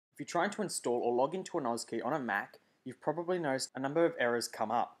you're trying to install or log into an Auskey on a Mac, you've probably noticed a number of errors come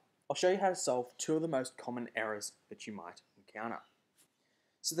up. I'll show you how to solve two of the most common errors that you might encounter.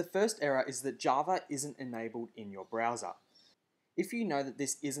 So the first error is that Java isn't enabled in your browser. If you know that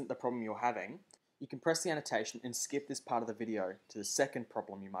this isn't the problem you're having, you can press the annotation and skip this part of the video to the second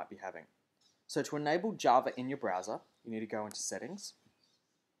problem you might be having. So to enable Java in your browser, you need to go into Settings,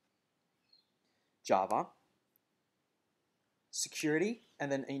 Java, Security,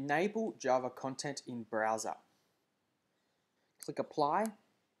 and then Enable Java Content in Browser. Click Apply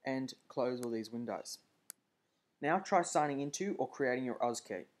and close all these windows. Now try signing into or creating your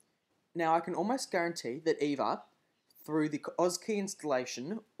Auskey. Now I can almost guarantee that either through the Auskey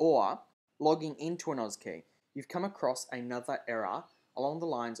installation or logging into an Auskey, you've come across another error along the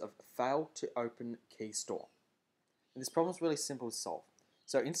lines of fail to open Keystore. And this problem is really simple to solve.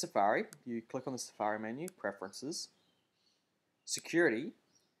 So in Safari, you click on the Safari menu, Preferences, Security,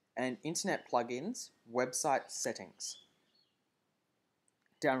 and Internet Plugins, Website Settings.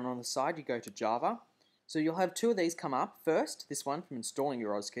 Down on the side, you go to Java. So you'll have two of these come up. First, this one from installing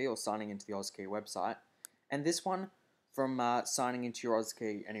your Auskey or signing into the Auskey website, and this one from signing into your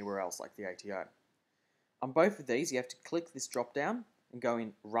Auskey anywhere else like the ATO. On both of these, you have to click this drop down and go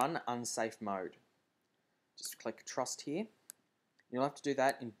in Run Unsafe Mode. Just click Trust here. You'll have to do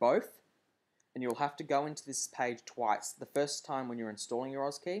that in both, and you'll have to go into this page twice. The first time when you're installing your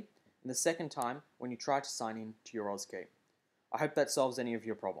Auskey, and the second time when you try to sign in to your Auskey. I hope that solves any of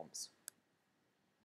your problems.